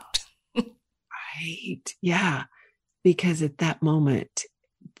really hard. Right. Yeah. Because at that moment,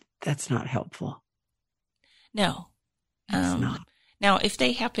 that's not helpful. No. It's not. Now, if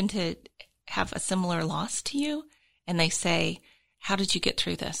they happen to have a similar loss to you and they say, how did you get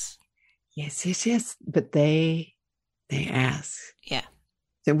through this? Yes. But they ask. Yeah.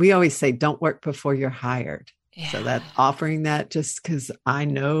 So we always say, don't work before you're hired. Yeah. So that offering that just because I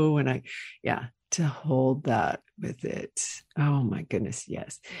know and to hold that with it. Oh my goodness.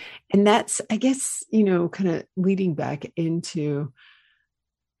 Yes. And that's, I guess, you know, kind of leading back into,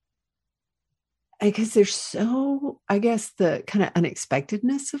 I guess there's the kind of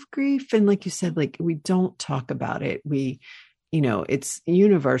unexpectedness of grief. And like you said, like we don't talk about it. We, you know, it's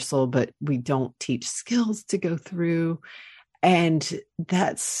universal, but we don't teach skills to go through. And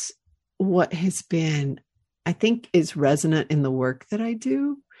that's what has been, I think, is resonant in the work that I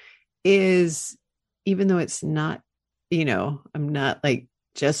do, is even though it's not, you know, I'm not like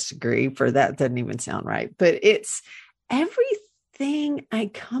just grief, or that doesn't even sound right, but it's everything I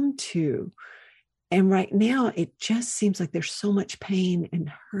come to. And right now it just seems like there's so much pain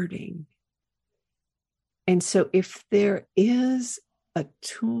and hurting. And so if there is a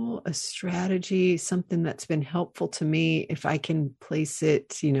tool, a strategy, something that's been helpful to me, if I can place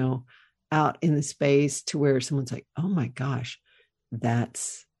it, you know, out in the space to where someone's like, oh my gosh,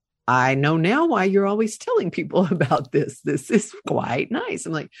 I know now why you're always telling people about this. This is quite nice.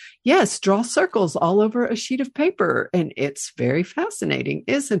 I'm like, yes, draw circles all over a sheet of paper. And it's very fascinating,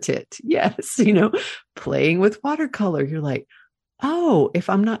 isn't it? Yes. You know, playing with watercolor. You're like, oh, if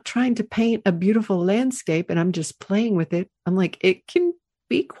I'm not trying to paint a beautiful landscape and I'm just playing with it, I'm like, it can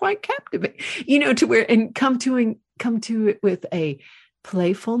be quite captivating, you know, to where, and come to it with a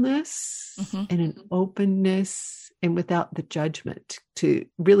playfulness and an openness, and without the judgment. To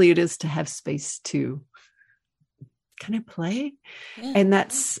really, it is to have space to kind of play. Yeah. And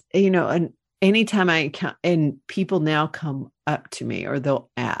that's, you know, and anytime and people now come up to me or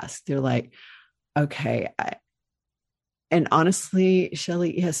they'll ask, they're like, okay. And honestly,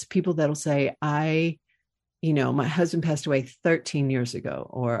 Shelley, yes, people that'll say, you know, my husband passed away 13 years ago,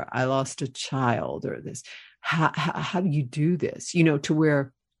 or I lost a child, or this, how do you do this? You know, to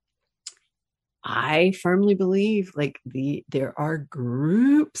where I firmly believe like there are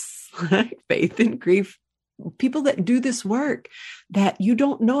groups like Faith and Grief, people that do this work that you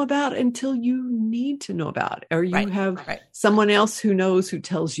don't know about until you need to know about, or you have someone else who knows, who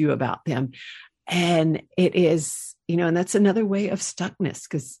tells you about them. And it is, you know, and that's another way of stuckness,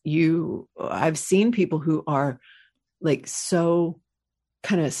 because I've seen people who are like so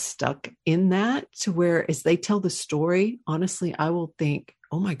kind of stuck in that, to where as they tell the story, honestly, I will think,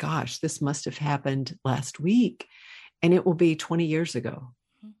 oh my gosh, this must have happened last week. And it will be 20 years ago.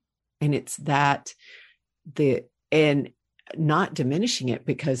 And it's that and not diminishing it,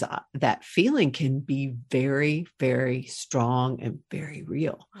 because that feeling can be very, very strong and very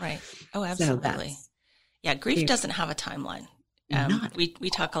real. Right. Oh, absolutely. So grief doesn't have a timeline. We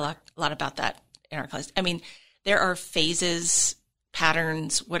talk a lot about that in our class. I mean, there are phases,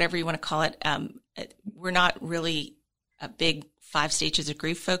 patterns, whatever you want to call it. We're not really a big 5 stages of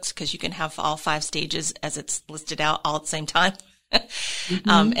grief, folks, because you can have all 5 stages as it's listed out all at the same time.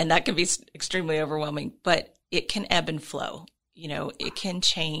 And that can be extremely overwhelming, but it can ebb and flow. it can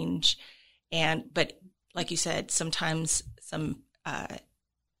change. But like you said, sometimes our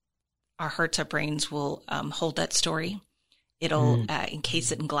hearts, our brains will hold that story. It'll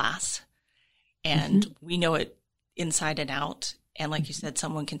encase it in glass, and we know it inside and out. And like you said,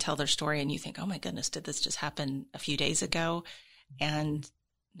 someone can tell their story and you think, oh my goodness, did this just happen a few days ago? And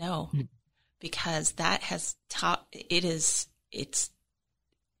no, because that has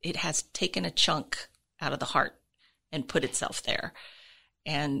it has taken a chunk out of the heart and put itself there.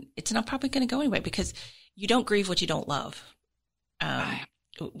 And it's not probably going to go anyway, because you don't grieve what you don't love.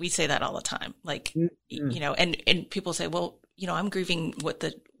 We say that all the time. Like, and people say, well, I'm grieving what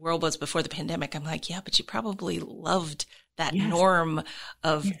the world was before the pandemic. I'm like, yeah, but you probably loved that norm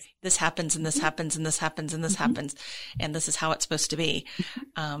of this happens and this happens and this happens and this happens. And this is how it's supposed to be.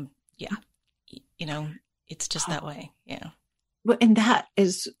 It's just that way. Yeah. Well, and that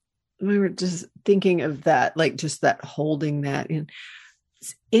is, we were just thinking of that, like just that holding that in.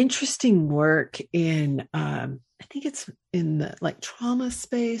 It's interesting work in, I think it's in the like trauma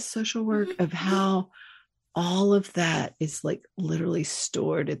space, social work, of how all of that is like literally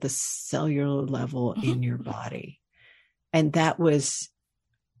stored at the cellular level in your body. And that was,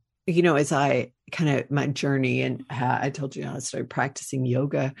 as I kind of my journey, and I told you I started practicing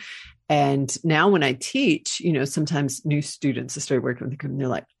yoga. And now when I teach, sometimes new students, I started working with the group and they're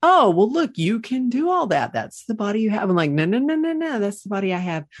like, oh, well, look, you can do all that. That's the body you have. I'm like, no. That's the body I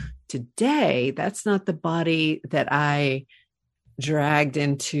have today. That's not the body that I dragged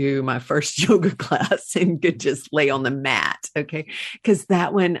into my first yoga class and could just lay on the mat. Okay. Because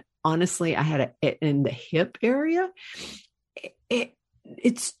that one, honestly, I had it in the hip area.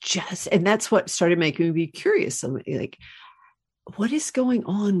 It's just, and that's what started making me be curious. So like, what is going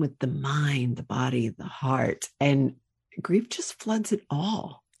on with the mind, the body, the heart? And grief just floods it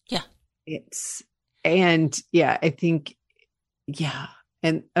all. Yeah. I think,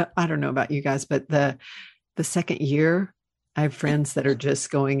 and I don't know about you guys, but the second year, I have friends that are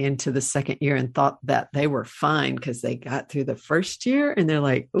just going into the second year and thought that they were fine because they got through the first year and they're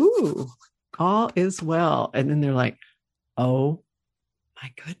like, ooh, all is well. And then they're like, oh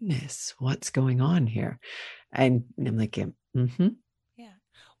my goodness, what's going on here? And I'm like, yeah.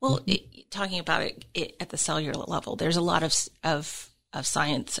 Well, talking about it at the cellular level, there's a lot of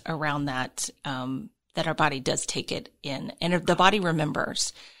science around that, that our body does take it in, and the body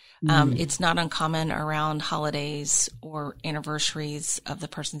remembers. It's not uncommon around holidays or anniversaries of the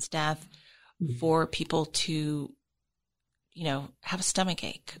person's death for people to, have a stomach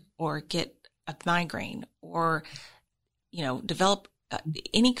ache or get a migraine or, develop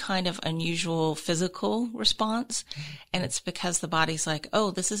any kind of unusual physical response. And it's because the body's like,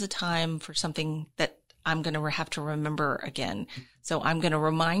 oh, this is a time for something that I'm going to have to remember again. So I'm going to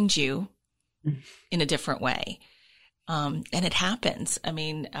remind you in a different way. And it happens. I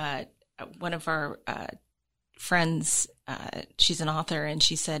mean, one of our friends, she's an author, and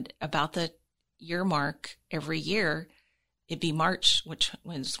she said about the year mark every year, it'd be March, which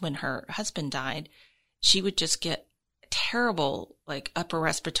was when her husband died. She would just get terrible, like upper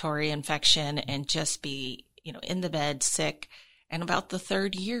respiratory infection and just be, in the bed sick. And about the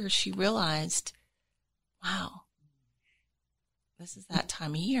third year, she realized, wow, this is that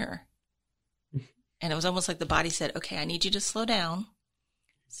time of year. And it was almost like the body said, okay, I need you to slow down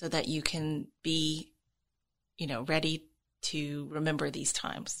so that you can be, ready to remember these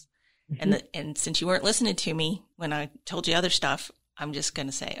times. And since you weren't listening to me when I told you other stuff, I'm just going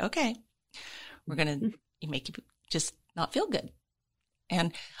to say, okay, we're going to make you just not feel good.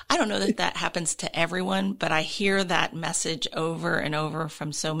 And I don't know that happens to everyone, but I hear that message over and over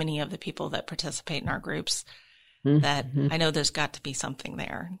from so many of the people that participate in our groups that I know there's got to be something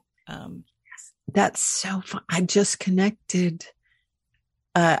there. That's so fun. I just connected.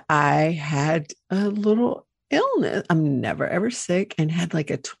 I had a little illness. I'm never, ever sick, and had like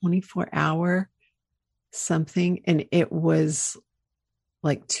a 24-hour something. And it was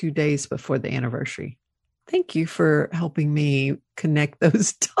like 2 days before the anniversary. Thank you for helping me connect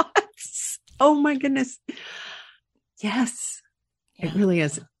those dots. Oh my goodness. Yes, it really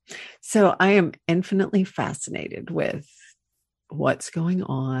is. So I am infinitely fascinated with what's going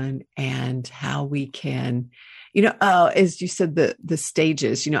on and how we can, as you said, the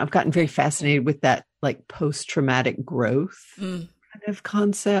stages, I've gotten very fascinated with that, like post-traumatic growth kind of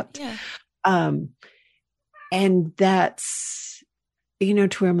concept. Yeah. And that's, to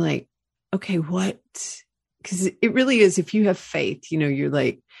where I'm like, okay, because it really is, if you have faith, you're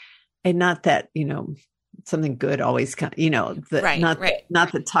like, and not that, something good always not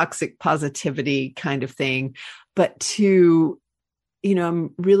the toxic positivity kind of thing, but to,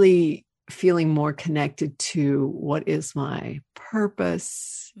 I'm really feeling more connected to what is my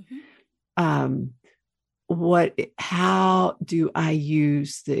purpose. How do I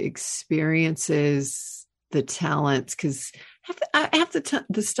use the experiences, the talents? Because I have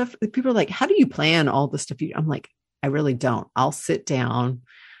the stuff that people are like, how do you plan all the stuff? I'm like, I really don't. I'll sit down,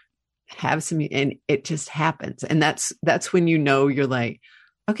 have some, and it just happens. And that's when you're like,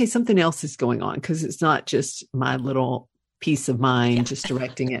 okay, something else is going on, because it's not just my little piece of mind just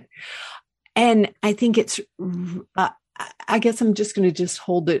directing it. And I think it's, I guess I'm just going to just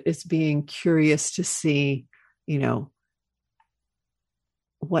hold it as being curious to see,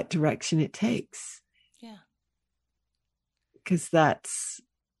 what direction it takes. Yeah. Because that's,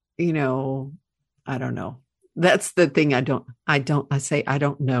 I don't know. That's the thing. I say, I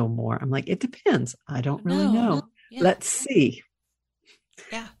don't know more. I'm like, it depends. I don't really know. Yeah. Let's see.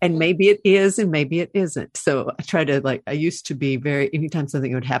 Yeah. And maybe it is, and maybe it isn't. So I try to I used to be anytime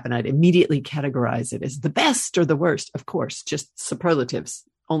something would happen, I'd immediately categorize it as the best or the worst. Of course, just superlatives,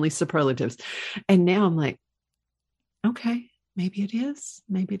 only superlatives. And now I'm like, okay, maybe it is,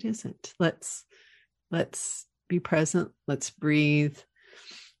 maybe it isn't. Let's be present. Let's breathe,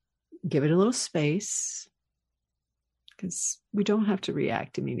 give it a little space, because we don't have to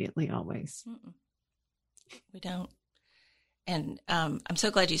react immediately always. We don't. And I'm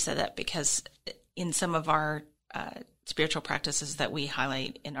so glad you said that, because in some of our spiritual practices that we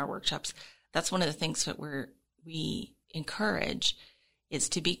highlight in our workshops, that's one of the things that we encourage is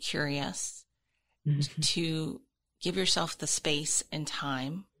to be curious, to give yourself the space and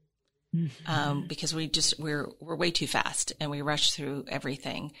time, because we're way too fast and we rush through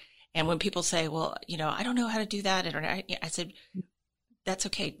everything. And when people say, well, I don't know how to do that, I said, that's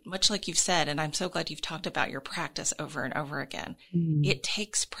okay. Much like you've said, and I'm so glad you've talked about your practice over and over again. It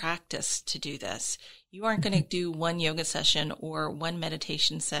takes practice to do this. You aren't going to do one yoga session or one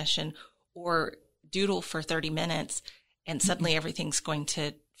meditation session or doodle for 30 minutes and suddenly everything's going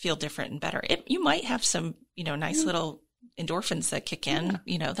to feel different and better. You might have some, nice little endorphins that kick in,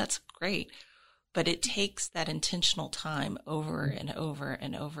 that's great. But it takes that intentional time over and over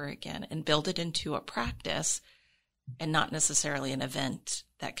and over again, and build it into a practice and not necessarily an event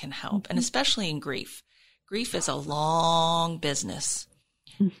that can help. And especially in grief. Grief is a long business.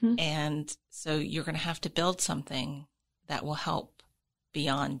 And so you're going to have to build something that will help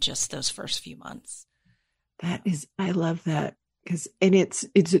beyond just those first few months. I love that, because, and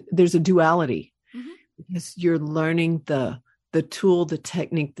there's a duality, because you're learning the tool, the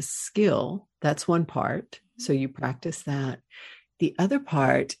technique, the skill. That's one part. So you practice that. The other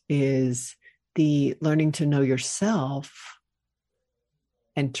part is the learning to know yourself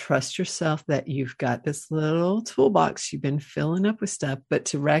and trust yourself, that you've got this little toolbox you've been filling up with stuff, but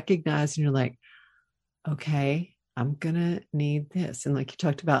to recognize, and you're like, okay, I'm going to need this. And like you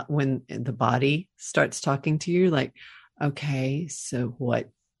talked about, when the body starts talking to you, you're like, okay, so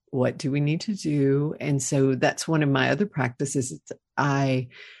what do we need to do? And so that's one of my other practices. I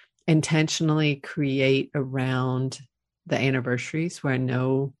intentionally create around the anniversaries where I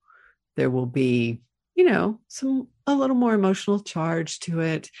know there will be, a little more emotional charge to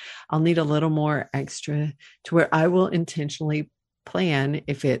it. I'll need a little more extra, to where I will intentionally plan.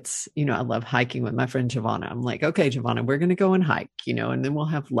 If it's, I love hiking with my friend Giovanna. I'm like, okay, Giovanna, we're going to go and hike, and then we'll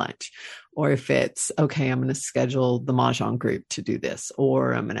have lunch. Or if it's, okay, I'm going to schedule the Mahjong group to do this,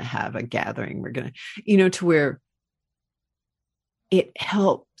 or I'm going to have a gathering. We're going to, to where it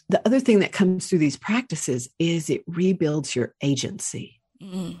helps. The other thing that comes through these practices is it rebuilds your agency.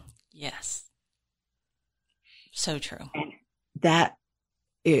 Yes. So true. And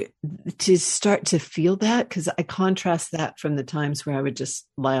to start to feel that, because I contrast that from the times where I would just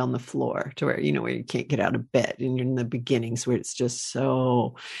lie on the floor, to where, where you can't get out of bed, and you're in the beginnings where it's just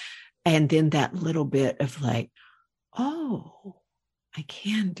so, and then that little bit of like, oh, I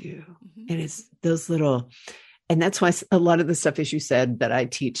can do. And it's those little, and that's why a lot of the stuff, as you said, that I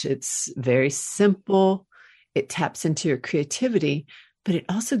teach, it's very simple. It taps into your creativity, but it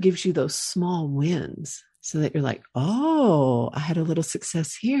also gives you those small wins, so that you're like, oh, I had a little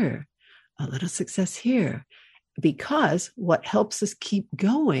success here, a little success here. Because what helps us keep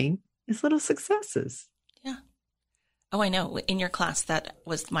going is little successes. Yeah. Oh, I know. In your class, that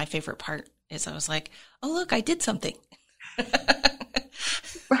was my favorite part, is I was like, oh, look, I did something.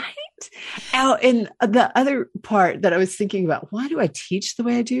 Right. Oh, and the other part that I was thinking about, why do I teach the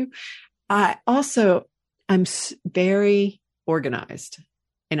way I do? I'm very organized,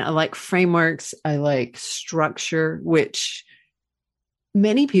 and I like frameworks. I like structure, which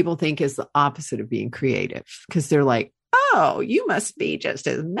many people think is the opposite of being creative, because they're like, oh, you must be just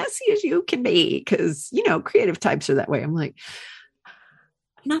as messy as you can be, because, creative types are that way. I'm like,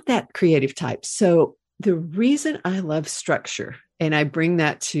 not that creative type. So the reason I love structure, and I bring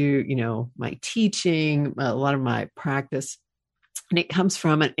that to, my teaching, a lot of my practice, and it comes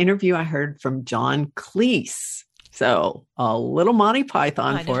from an interview I heard from John Cleese. So a little Monty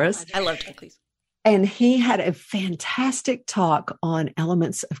Python for us. I love John Cleese. And he had a fantastic talk on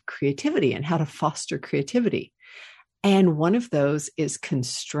elements of creativity and how to foster creativity. And one of those is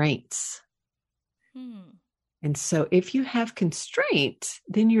constraints. And so if you have constraints,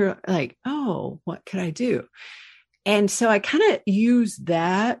 then you're like, oh, what could I do? And so I kind of use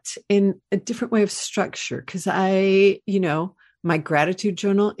that in a different way of structure because my gratitude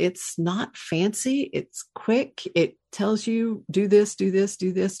journal, it's not fancy. It's quick. It tells you do this, do this,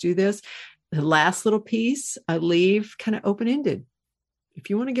 do this, do this. The last little piece I leave kind of open-ended. If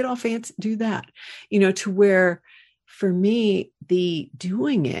you want to get all fancy, do that, to where for me, the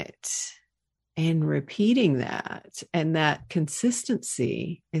doing it and repeating that and that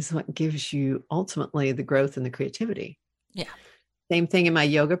consistency is what gives you ultimately the growth and the creativity. Yeah. Same thing in my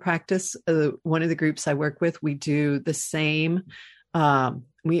yoga practice. One of the groups I work with, we do the same.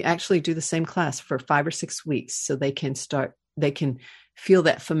 We actually do the same class for 5 or 6 weeks so they can feel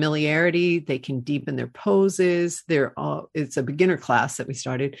that familiarity. They can deepen their poses. It's a beginner class that we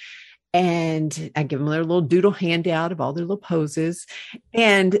started. And I give them their little doodle handout of all their little poses.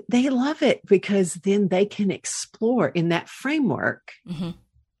 And they love it because then they can explore in that framework. Mm-hmm.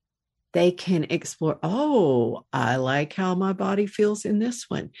 They can explore, oh, I like how my body feels in this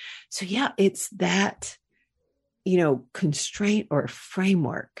one. So yeah, it's that, constraint or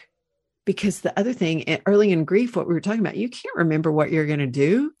framework. Because the other thing, early in grief, what we were talking about, you can't remember what you're going to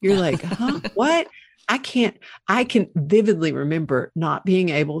do. You're like, what? I can vividly remember not being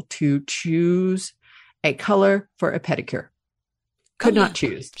able to choose a color for a pedicure. Could not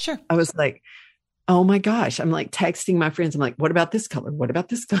choose. Sure. I was like, oh my gosh. I'm like texting my friends. I'm like, what about this color? What about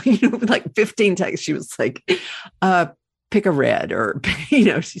this color? Like 15 texts. She was like, pick a red or,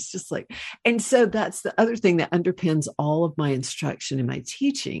 she's just like, and so that's the other thing that underpins all of my instruction and my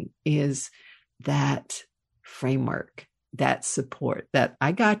teaching is that framework, that support, that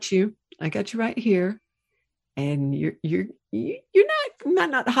I got you right here. And you might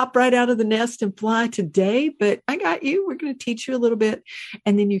not hop right out of the nest and fly today, but I got you. We're going to teach you a little bit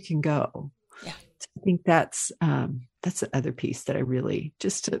and then you can go. Yeah. So I think that's the other piece that I really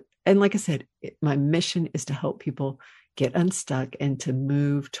and like I said, my mission is to help people get unstuck and to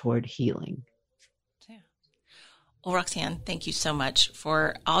move toward healing. Yeah. Well, Roxanne, thank you so much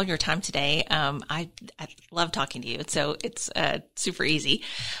for all your time today. I love talking to you. So it's super easy.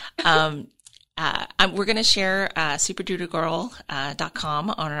 We're going to share superdudergirl.com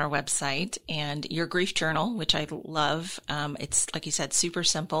on our website and your grief journal, which I love. It's, like you said, super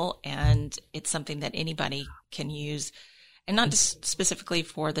simple, and it's something that anybody can use. And not just specifically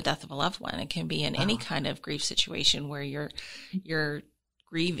for the death of a loved one. It can be in any kind of grief situation where you're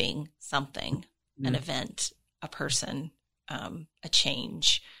grieving something, an event, a person, a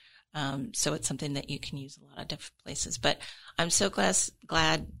change. So it's something that you can use a lot of different places. But I'm so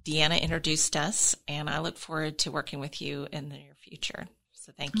glad Deanna introduced us, and I look forward to working with you in the near future.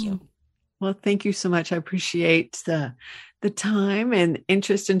 So thank you. Well, thank you so much. I appreciate the time and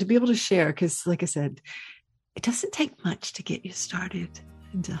interest and to be able to share because, like I said, it doesn't take much to get you started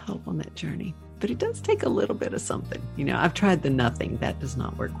and to help on that journey, but it does take a little bit of something. I've tried the nothing. That does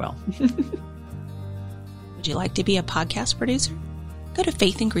not work well. Would you like to be a podcast producer? Go to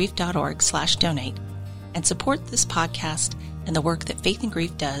faithandgrief.org/donate and support this podcast and the work that Faith and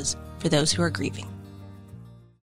Grief does for those who are grieving.